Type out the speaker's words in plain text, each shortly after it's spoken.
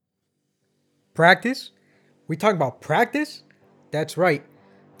Practice? We talking about practice? That's right.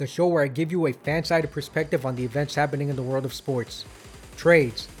 The show where I give you a fan-sided perspective on the events happening in the world of sports.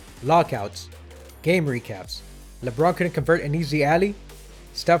 Trades, lockouts, game recaps. LeBron couldn't convert an easy alley.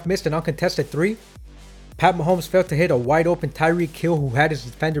 Steph missed an uncontested three. Pat Mahomes failed to hit a wide-open Tyreek Hill who had his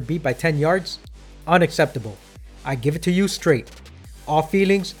defender beat by 10 yards. Unacceptable. I give it to you straight. All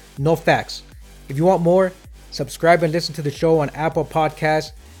feelings, no facts. If you want more, subscribe and listen to the show on Apple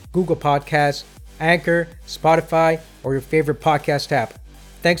Podcasts, Google Podcasts, Anchor, Spotify, or your favorite podcast app.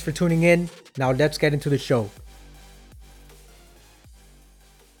 Thanks for tuning in. Now let's get into the show.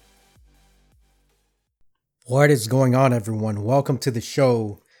 What is going on, everyone? Welcome to the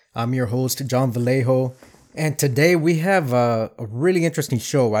show. I'm your host, John Vallejo, and today we have a really interesting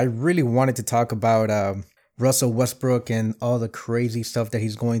show. I really wanted to talk about Russell Westbrook and all the crazy stuff that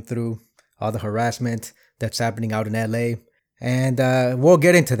he's going through, all the harassment that's happening out in LA. And we'll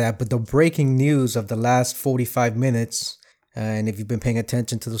get into that, but the breaking news of the last 45 minutes, and if you've been paying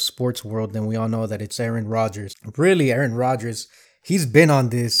attention to the sports world, then we all know that it's Aaron Rodgers. Really, Aaron Rodgers, he's been on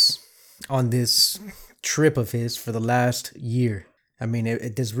this trip of his for the last year. I mean,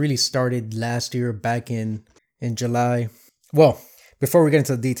 this really started last year back in July. Well, before we get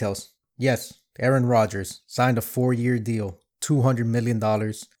into the details, yes, Aaron Rodgers signed a 4-year deal, $200 million,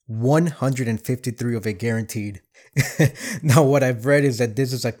 153 of it guaranteed. Now, what I've read is that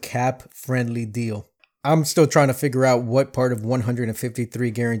this is a cap-friendly deal. I'm still trying to figure out what part of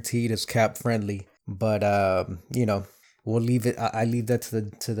 153 guaranteed is cap-friendly, but we'll leave it. I leave that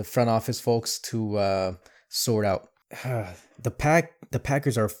to the front office folks to sort out. The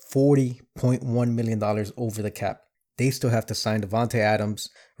Packers are $40.1 million over the cap. They still have to sign Devontae Adams,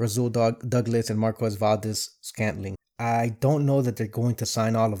 Rasul Douglas, and Marquez Valdes-Scantling. I don't know that they're going to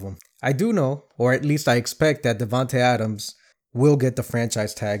sign all of them. I do know, or at least I expect, that Devontae Adams will get the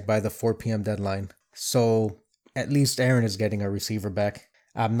franchise tag by the 4 p.m. deadline. So at least Aaron is getting a receiver back.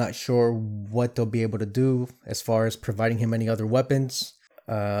 I'm not sure what they'll be able to do as far as providing him any other weapons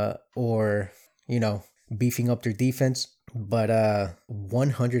or beefing up their defense. But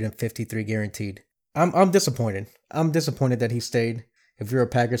 153 guaranteed. I'm disappointed. I'm disappointed that he stayed. If you're a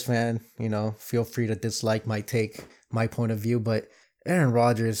Packers fan, feel free to dislike my take, my point of view. But Aaron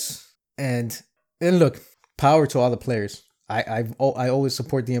Rodgers and look, power to all the players. I always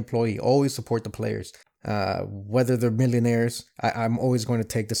support the employee, always support the players. Whether they're millionaires, I'm always going to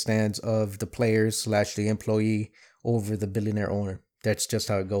take the stands of the players / the employee over the billionaire owner. That's just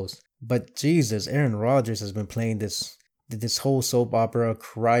how it goes. But Jesus, Aaron Rodgers has been playing this whole soap opera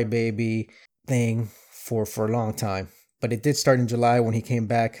crybaby thing for a long time. But it did start in July when he came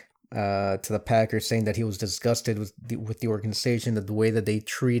back to the Packers, saying that he was disgusted with the organization, the way that they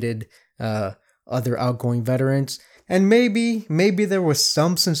treated other outgoing veterans. And maybe there was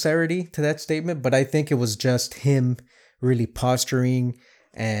some sincerity to that statement, but I think it was just him really posturing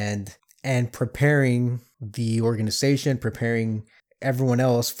and preparing the organization, preparing everyone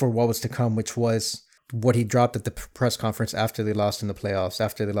else for what was to come, which was what he dropped at the press conference after they lost in the playoffs,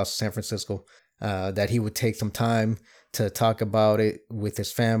 after they lost to San Francisco, that he would take some time to talk about it with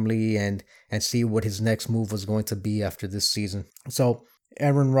his family and see what his next move was going to be after this season. So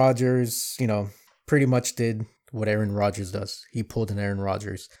Aaron Rodgers, pretty much did what Aaron Rodgers does. He pulled an Aaron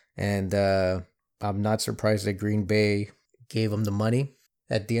Rodgers. And I'm not surprised that Green Bay gave him the money.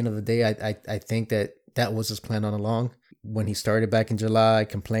 At the end of the day, I think that was his plan all along. When he started back in July,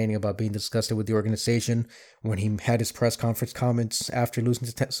 complaining about being disgusted with the organization, when he had his press conference comments after losing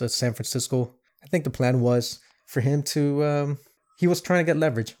to San Francisco, I think the plan was for him to, he was trying to get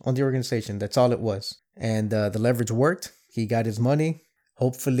leverage on the organization. That's all it was. And the leverage worked. He got his money.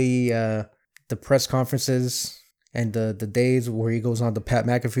 Hopefully, the press conferences and the days where he goes on the Pat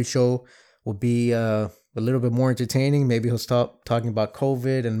McAfee show will be a little bit more entertaining. Maybe he'll stop talking about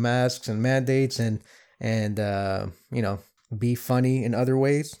COVID and masks and mandates and be funny in other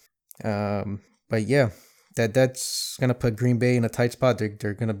ways. But yeah, that's gonna put Green Bay in a tight spot.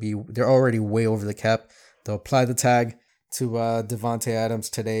 They're already way over the cap. They'll apply the tag to Devontae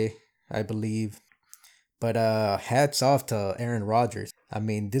Adams today, I believe. But hats off to Aaron Rodgers. I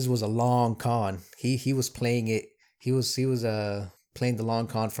mean, this was a long con. He was playing it. He was playing the long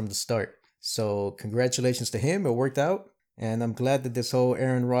con from the start. So congratulations to him. It worked out, and I'm glad that this whole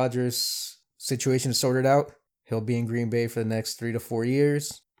Aaron Rodgers situation is sorted out. He'll be in Green Bay for the next 3 to 4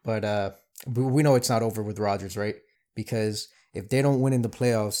 years. But we know it's not over with Rodgers, right? Because if they don't win in the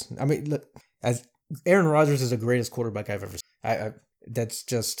playoffs, I mean, look, as Aaron Rodgers is the greatest quarterback I've ever seen. That's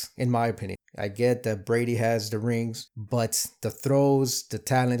just in my opinion. I get that Brady has the rings, but the throws, the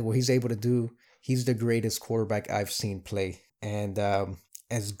talent, what he's able to do, he's the greatest quarterback I've seen play. And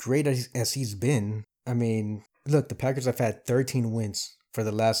as great as he's been, I mean, look, the Packers have had 13 wins for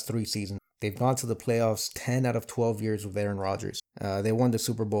the last 3 seasons. They've gone to the playoffs 10 out of 12 years with Aaron Rodgers. They won the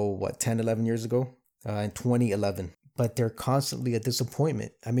Super Bowl, 10, 11 years ago? In 2011. But they're constantly a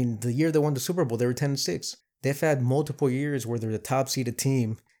disappointment. I mean, the year they won the Super Bowl, they were 10-6. They've had multiple years where they're the top seeded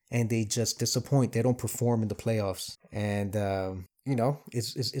team and they just disappoint. They don't perform in the playoffs. And,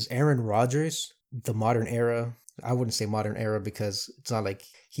 is Aaron Rodgers the modern era? I wouldn't say modern era because it's not like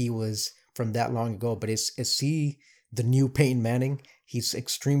he was from that long ago, but is he the new Peyton Manning? He's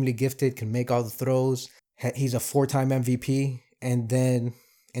extremely gifted, can make all the throws. He's a 4-time MVP. And then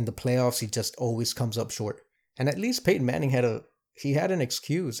in the playoffs, he just always comes up short. And at least Peyton Manning had an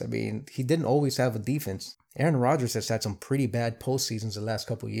excuse. I mean, he didn't always have a defense. Aaron Rodgers has had some pretty bad postseasons the last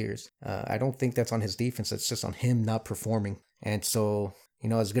couple of years. I don't think that's on his defense. It's just on him not performing. And so,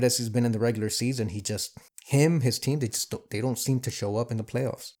 as good as he's been in the regular season, his team, they don't seem to show up in the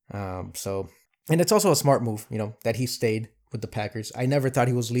playoffs. And it's also a smart move, that he stayed with the Packers. I never thought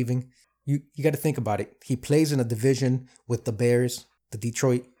he was leaving. You got to think about it. He plays in a division with the Bears, the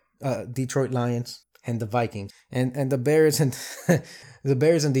Detroit Lions, and the Vikings. And the Bears and the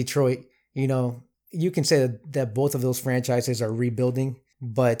Bears and Detroit, you can say that both of those franchises are rebuilding,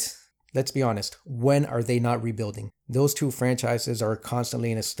 but let's be honest, when are they not rebuilding? Those two franchises are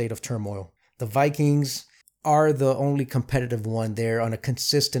constantly in a state of turmoil. The Vikings are the only competitive one there on a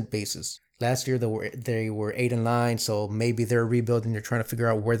consistent basis. Last year they were 8-9, so maybe they're rebuilding. They're trying to figure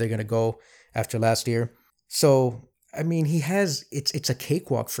out where they're gonna go after last year. So I mean, it's a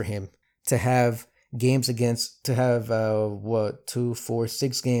cakewalk for him to have games against, to have 2, 4,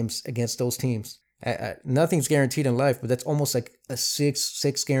 6 games against those teams. Nothing's guaranteed in life, but that's almost like a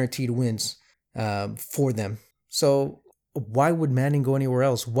six guaranteed wins for them. So why would Manning go anywhere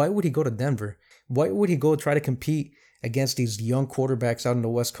else? Why would he go to Denver? Why would he go try to compete against these young quarterbacks out on the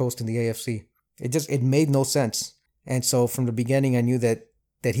West Coast in the AFC? It made no sense. And so from the beginning, I knew that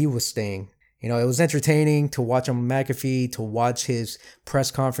he was staying. It was entertaining to watch him on McAfee, to watch his press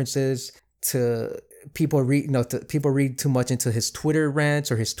conferences, to people read too much into his Twitter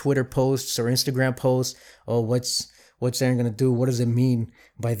rants or his Twitter posts or Instagram posts. Oh, what's Aaron gonna do? What does it mean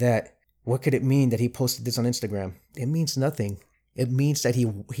by that? What could it mean that he posted this on Instagram? It means nothing. It means that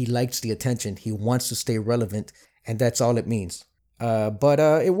he likes the attention. He wants to stay relevant, and that's all it means. But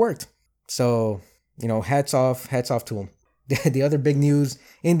it worked. So, hats off to him. The other big news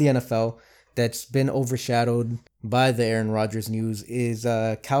in the NFL that's been overshadowed by the Aaron Rodgers news is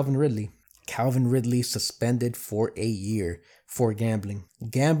Calvin Ridley. Calvin Ridley suspended for a year for gambling.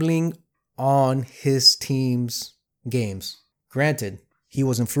 Gambling on his team's games. Granted, he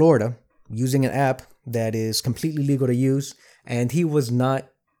was in Florida using an app that is completely legal to use, and he was not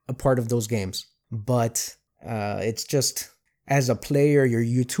a part of those games. But it's just, as a player,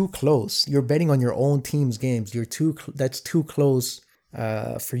 you're too close. You're betting on your own team's games. That's too close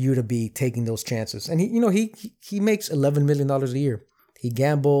for you to be taking those chances. And he makes $11 million a year. He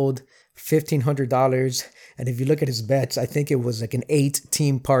gambled $1,500, and if you look at his bets, I think it was like an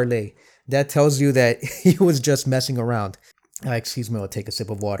 8-team parlay. That tells you that he was just messing around. Excuse me, I'll take a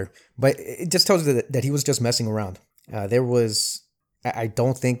sip of water. But it just tells you that he was just messing around. I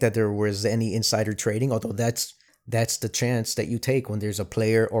don't think that there was any insider trading, although that's the chance that you take when there's a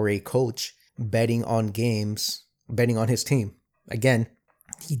player or a coach betting on games, betting on his team. Again,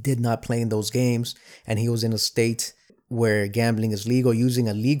 he did not play in those games, and he was in a state where gambling is legal, using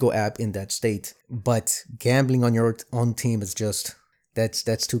a legal app in that state. But gambling on your own team is just,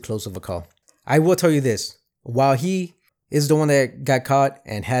 that's too close of a call. I will tell you this, while he is the one that got caught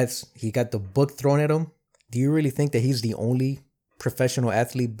and he got the book thrown at him, do you really think that he's the only professional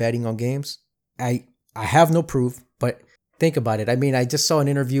athlete betting on games? I have no proof, but think about it. I mean, I just saw an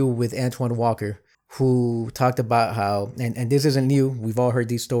interview with Antoine Walker, who talked about how, and this isn't new, we've all heard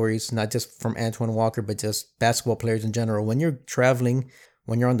these stories, not just from Antoine Walker, but just basketball players in general. When you're traveling,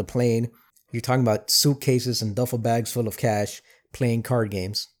 when you're on the plane, you're talking about suitcases and duffel bags full of cash, playing card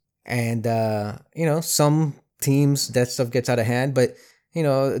games. And, some teams, that stuff gets out of hand, but,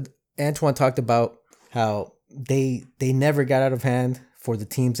 Antoine talked about how they never got out of hand for the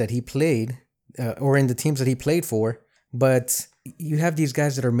teams that he played, or in the teams that he played for, but you have these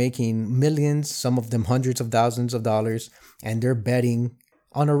guys that are making millions, some of them hundreds of thousands of dollars, and they're betting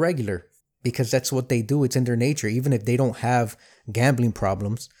on a regular because that's what they do. It's in their nature. Even if they don't have gambling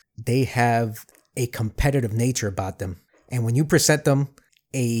problems, they have a competitive nature about them. And when you present them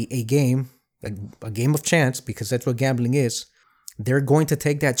a game of chance, because that's what gambling is, they're going to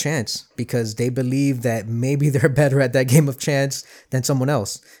take that chance because they believe that maybe they're better at that game of chance than someone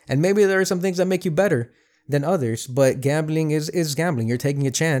else. And maybe there are some things that make you better than others. But gambling is gambling. You're taking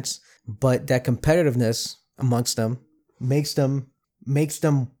a chance, but that competitiveness amongst them makes them makes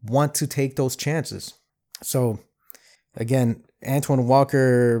them want to take those chances. So again, Antoine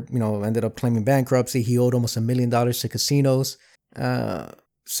Walker, ended up claiming bankruptcy. He owed almost $1 million to casinos.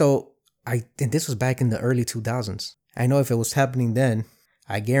 So and this was back in the early 2000s. I know if it was happening then,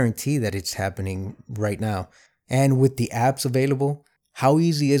 I guarantee that it's happening right now. And with the apps available, how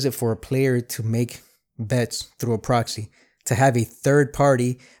easy is it for a player to make bets through a proxy, to have a third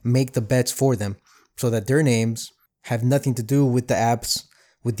party make the bets for them so that their names have nothing to do with the apps,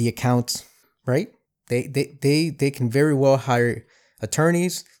 with the accounts, right? They can very well hire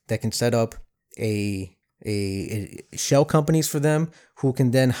attorneys that can set up a shell companies for them, who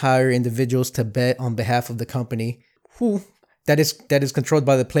can then hire individuals to bet on behalf of the company, who that is controlled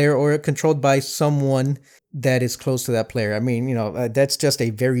by the player or controlled by someone that is close to that player. I mean, that's just a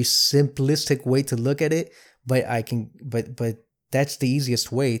very simplistic way to look at it, but but that's the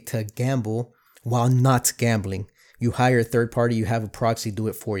easiest way to gamble while not gambling. You hire a third party, you have a proxy do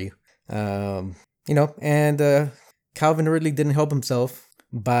it for you. And Calvin Ridley didn't help himself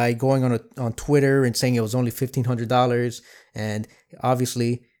by going on Twitter and saying it was only $1,500, and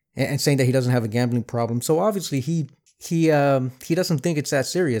obviously, and saying that he doesn't have a gambling problem. So obviously he doesn't think it's that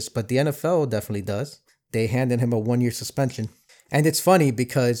serious, but the NFL definitely does. They handed him a 1-year suspension, and it's funny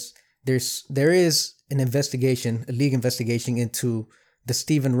because there is an investigation, a league investigation into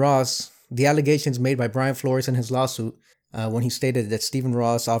the allegations made by Brian Flores in his lawsuit, when he stated that Stephen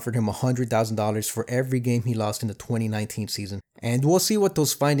Ross offered him $100,000 for every game he lost in the 2019 season. And we'll see what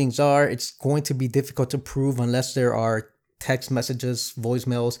those findings are. It's going to be difficult to prove unless there are text messages,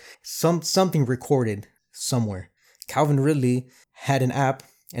 voicemails, something recorded somewhere. Calvin Ridley had an app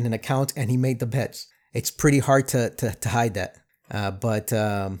and an account, and he made the bets. It's pretty hard to hide that. But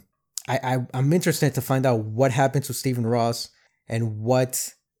I'm interested to find out what happened to Stephen Ross and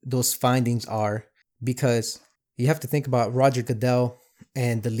what those findings are, because you have to think about Roger Goodell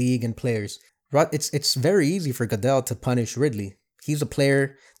and the league and players. It's very easy for Goodell to punish Ridley. He's a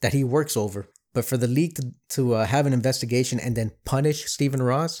player that he works over. But for the league to have an investigation and then punish Stephen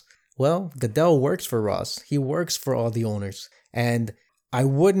Ross, well, Goodell works for Ross. He works for all the owners. And I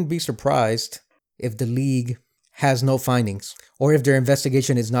wouldn't be surprised if the league has no findings, or if their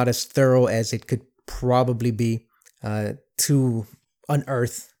investigation is not as thorough as it could probably be, to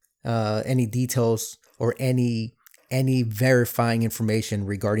unearth any details or any verifying information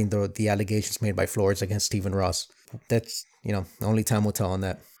regarding the allegations made by Flores against Stephen Ross. That's, only time will tell on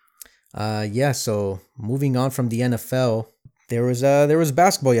that. So moving on from the NFL, there was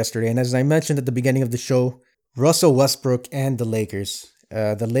basketball yesterday, and as I mentioned at the beginning of the show, Russell Westbrook and the Lakers.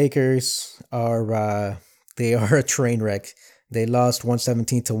 The Lakers are a train wreck. They lost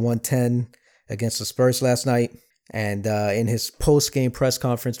 117-110 against the Spurs last night. And in his post-game press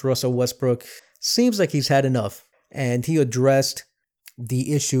conference, Russell Westbrook seems like he's had enough. And he addressed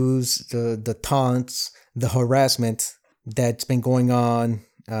the issues, the taunts, the harassment that's been going on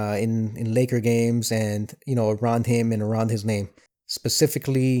in Laker games and, around him and around his name.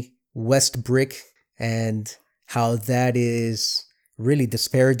 Specifically, Westbrook, and how that is really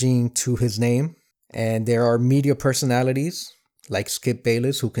disparaging to his name. And there are media personalities like Skip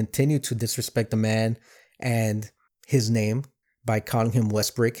Bayless who continue to disrespect the man and his name by calling him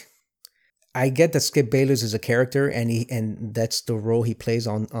Westbrook. I get that Skip Bayless is a character and that's the role he plays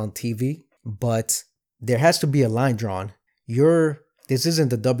on TV, but there has to be a line drawn. This isn't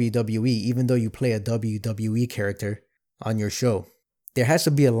the WWE, even though you play a WWE character on your show. There has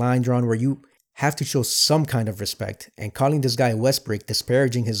to be a line drawn where you have to show some kind of respect, and calling this guy Westbrook,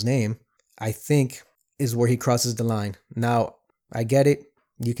 disparaging his name, I think is where he crosses the line. Now, I get it.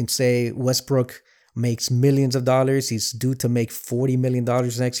 You can say Westbrook makes millions of dollars. He's due to make $40 million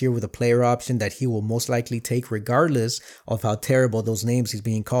next year with a player option that he will most likely take regardless of how terrible those names he's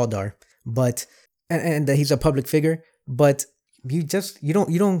being called are. But, and that he's a public figure, but you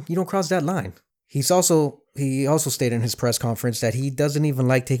don't cross that line. He also stated in his press conference that he doesn't even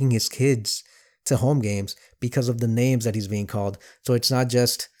like taking his kids to home games because of the names that he's being called. So it's not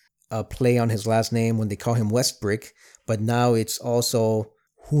just a play on his last name when they call him Westbrook, but now it's also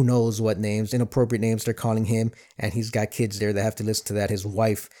who knows what names, inappropriate names they're calling him, and he's got kids there that have to listen to that, his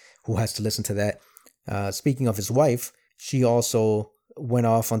wife who has to listen to that. Speaking of his wife, she also went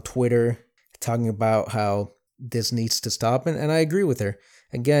off on Twitter talking about how this needs to stop, and I agree with her.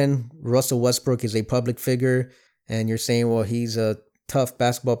 Again, Russell Westbrook is a public figure, and you're saying, well, he's a tough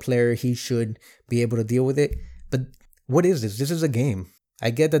basketball player, he should be able to deal with it. But what is this? This is a game. I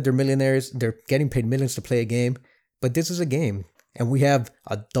get that they're millionaires, they're getting paid millions to play a game, but this is a game. And we have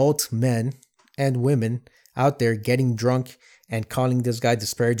adult men and women out there getting drunk and calling this guy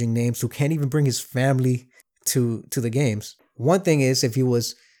disparaging names who can't even bring his family to the games. One thing is if he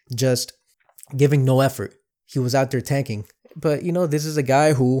was just giving no effort, he was out there tanking. But this is a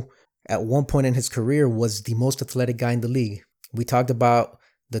guy who at one point in his career was the most athletic guy in the league. We talked about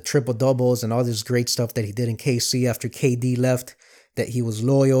the triple doubles and all this great stuff that he did in KC after KD left, that he was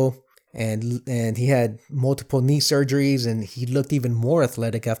loyal and he had multiple knee surgeries and he looked even more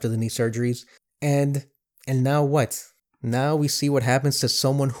athletic after the knee surgeries. And now what? Now we see what happens to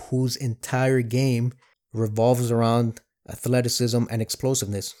someone whose entire game revolves around athleticism and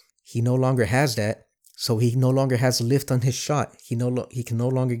explosiveness. He no longer has that. So he no longer has lift on his shot. He can no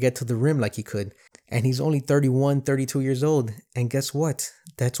longer get to the rim like he could. And he's only 31, 32 years old. And guess what?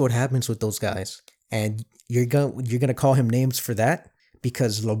 That's what happens with those guys. And you're gonna call him names for that?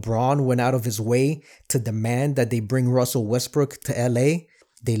 Because LeBron went out of his way to demand that they bring Russell Westbrook to LA.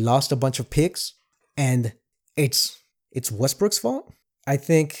 They lost a bunch of picks. And it's Westbrook's fault? I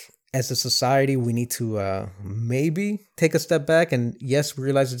think as a society, we need to maybe take a step back and yes, we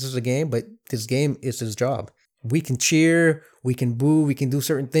realize this is a game, but this game is his job. We can cheer, we can boo, we can do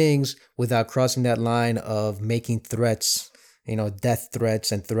certain things without crossing that line of making threats, death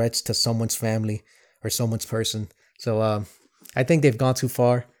threats and threats to someone's family or someone's person. So I think they've gone too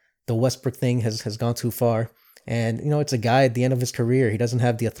far. The Westbrook thing has gone too far. And, it's a guy at the end of his career. He doesn't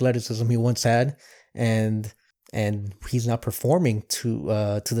have the athleticism he once had. And he's not performing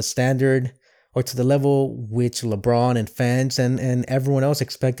to the standard or to the level which LeBron and fans and everyone else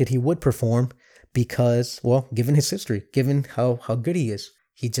expected he would perform because, well, given his history, given how good he is,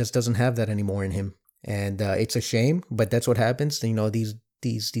 he just doesn't have that anymore in him. And it's a shame, but that's what happens.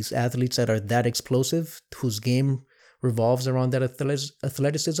 These athletes that are that explosive, whose game revolves around that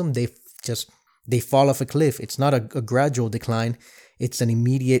athleticism, they fall off a cliff. It's not a gradual decline. It's an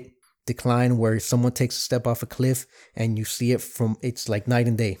immediate decline where someone takes a step off a cliff and you see it's like night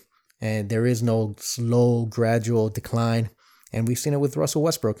and day, and there is no slow gradual decline. And we've seen it with Russell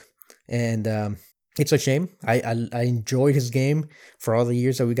Westbrook, and it's a shame. I enjoyed his game for all the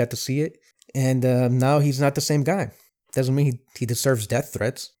years that we got to see it, and now he's not the same guy. Doesn't mean he deserves death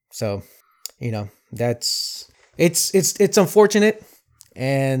threats. So that's it's unfortunate,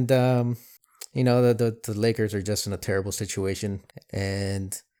 and the Lakers are just in a terrible situation.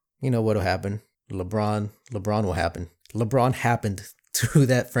 And what'll happen? LeBron will happen. LeBron happened to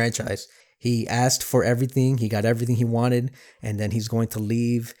that franchise. He asked for everything. He got everything he wanted. And then he's going to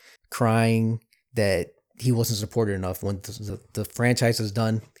leave crying that he wasn't supported enough when the franchise is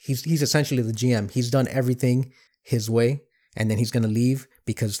done. He's essentially the GM. He's done everything his way. And then he's going to leave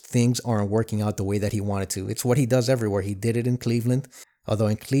because things aren't working out the way that he wanted to. It's what he does everywhere. He did it in Cleveland. Although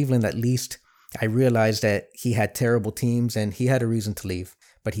in Cleveland, at least, I realized that he had terrible teams and he had a reason to leave.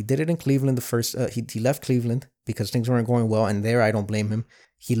 But he did it in Cleveland the first. He left Cleveland because things weren't going well, and there I don't blame him.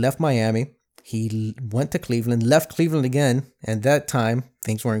 He left Miami. He went to Cleveland, left Cleveland again, and that time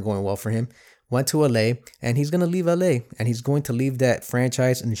things weren't going well for him. Went to LA, and he's gonna leave LA, and he's going to leave that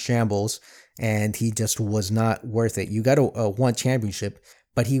franchise in shambles. And he just was not worth it. You got a one championship,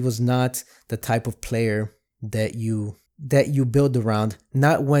 but he was not the type of player that you build around.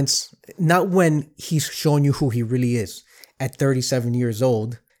 Not when he's shown you who he really is. At 37 years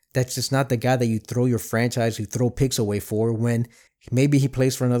old, that's just not the guy that you throw your franchise, you throw picks away for, when maybe he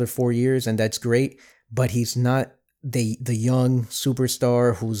plays for another 4 years and that's great, but he's not the young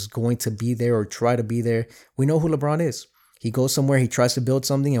superstar who's going to be there or try to be there. We know who LeBron is. He goes somewhere, he tries to build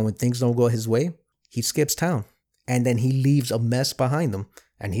something, and when things don't go his way, he skips town. And then he leaves a mess behind him,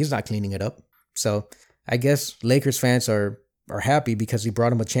 and he's not cleaning it up. So I guess Lakers fans are happy because he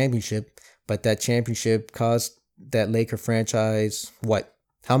brought him a championship, but that championship caused that Laker franchise, what?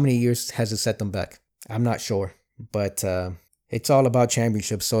 How many years has it set them back? I'm not sure, but it's all about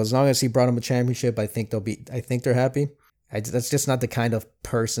championships. So as long as he brought them a championship, I think they're happy. That's just not the kind of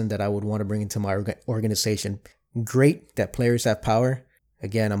person that I would want to bring into my organization. Great that players have power.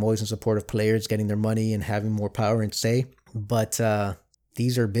 Again, I'm always in support of players getting their money and having more power and say, but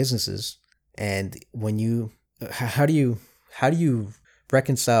these are businesses. And how do you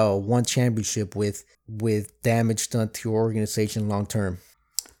reconcile one championship with damage done to your organization long term?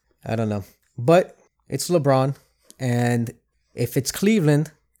 I don't know. But it's LeBron, and if it's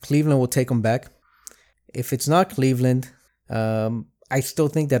Cleveland will take him back. If it's not Cleveland, I still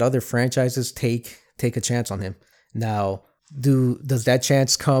think that other franchises take a chance on him. Now, does that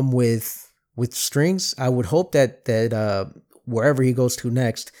chance come with strings? I would hope that wherever he goes to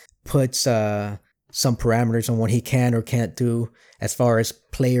next puts some parameters on what he can or can't do as far as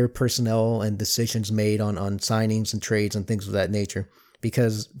player personnel and decisions made on signings and trades and things of that nature.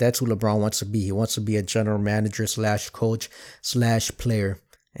 because that's who LeBron wants to be. He wants to be a general manager slash coach slash player.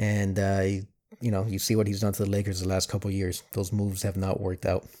 And, you see what he's done to the Lakers the last couple of years. Those moves have not worked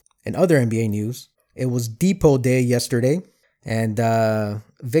out. In other NBA news, it was Depot Day yesterday. And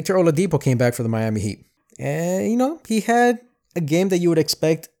Victor Oladipo came back for the Miami Heat. And, he had a game that you would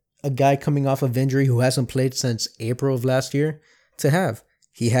expect a guy coming off of injury who hasn't played since April of last year to have.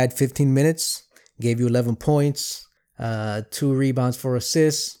 He had 15 minutes, gave you 11 points, 2 rebounds, 4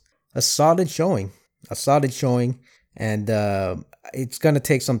 assists. A solid showing. And it's going to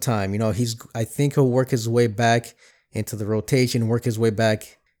take some time. I think he'll work his way back into the rotation, work his way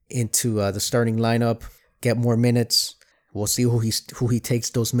back into the starting lineup, get more minutes. We'll see who he takes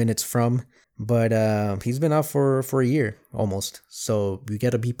those minutes from. But he's been out for a year almost. So you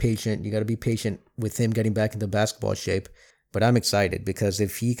got to be patient. You got to be patient with him getting back into basketball shape. But I'm excited because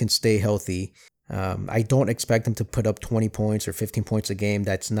if he can stay healthy, I don't expect him to put up 20 points or 15 points a game.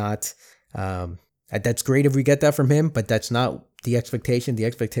 That's not, that's great if we get that from him, but that's not the expectation. The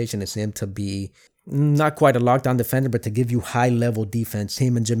expectation is him to be not quite a lockdown defender, but to give you high level defense,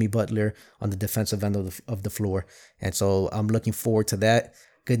 him and Jimmy Butler on the defensive end of the floor. And so I'm looking forward to that.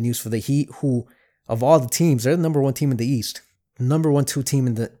 Good news for the Heat, who of all the teams, they're the number 1 team in the East, number 1-2 team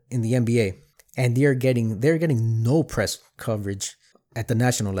in the NBA, and they're getting no press coverage at the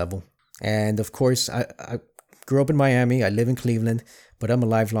national level. And of course, I grew up in Miami, I live in Cleveland, but I'm a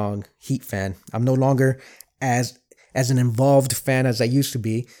lifelong Heat fan. I'm no longer as an involved fan as I used to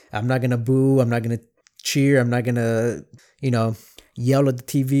be. I'm not gonna boo, I'm not gonna cheer, I'm not gonna yell at the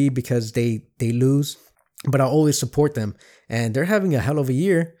TV because they lose. But I always support them. And they're having a hell of a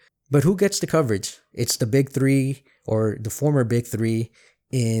year. But who gets the coverage? It's the big three, or the former big three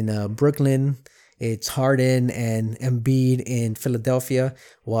in Brooklyn. It's Harden and Embiid in Philadelphia.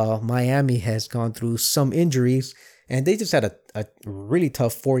 While Miami has gone through some injuries. And they just had a really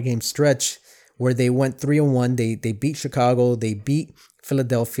tough 4-game stretch where they went 3-1. They beat Chicago. They beat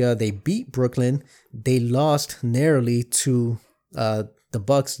Philadelphia. They beat Brooklyn. They lost narrowly to the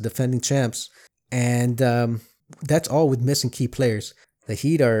Bucks, defending champs. And that's all with missing key players. The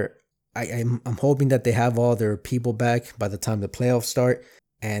Heat I'm hoping that they have all their people back by the time the playoffs start.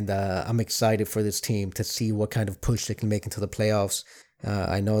 And I'm excited for this team to see what kind of push they can make into the playoffs.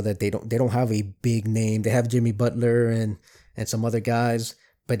 I know that they don't have a big name. They have Jimmy Butler and some other guys,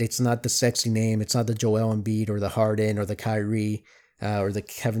 but it's not the sexy name. It's not the Joel Embiid or the Harden or the Kyrie or the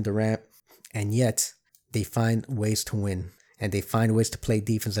Kevin Durant. And yet they find ways to win. And they find ways to play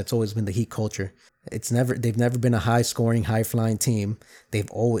defense. That's always been the Heat culture. They've never been a high scoring, high flying team.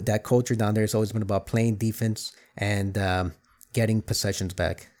 That culture down there has always been about playing defense and getting possessions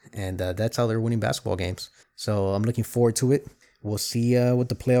back. And that's how they're winning basketball games. So I'm looking forward to it. We'll see what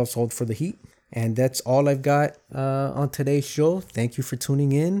the playoffs hold for the Heat. And that's all I've got on today's show. Thank you for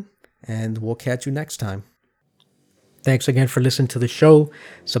tuning in, and we'll catch you next time. Thanks again for listening to the show.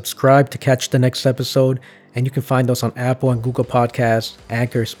 Subscribe to catch the next episode. And you can find us on Apple and Google Podcasts,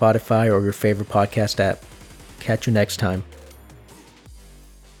 Anchor, Spotify, or your favorite podcast app. Catch you next time.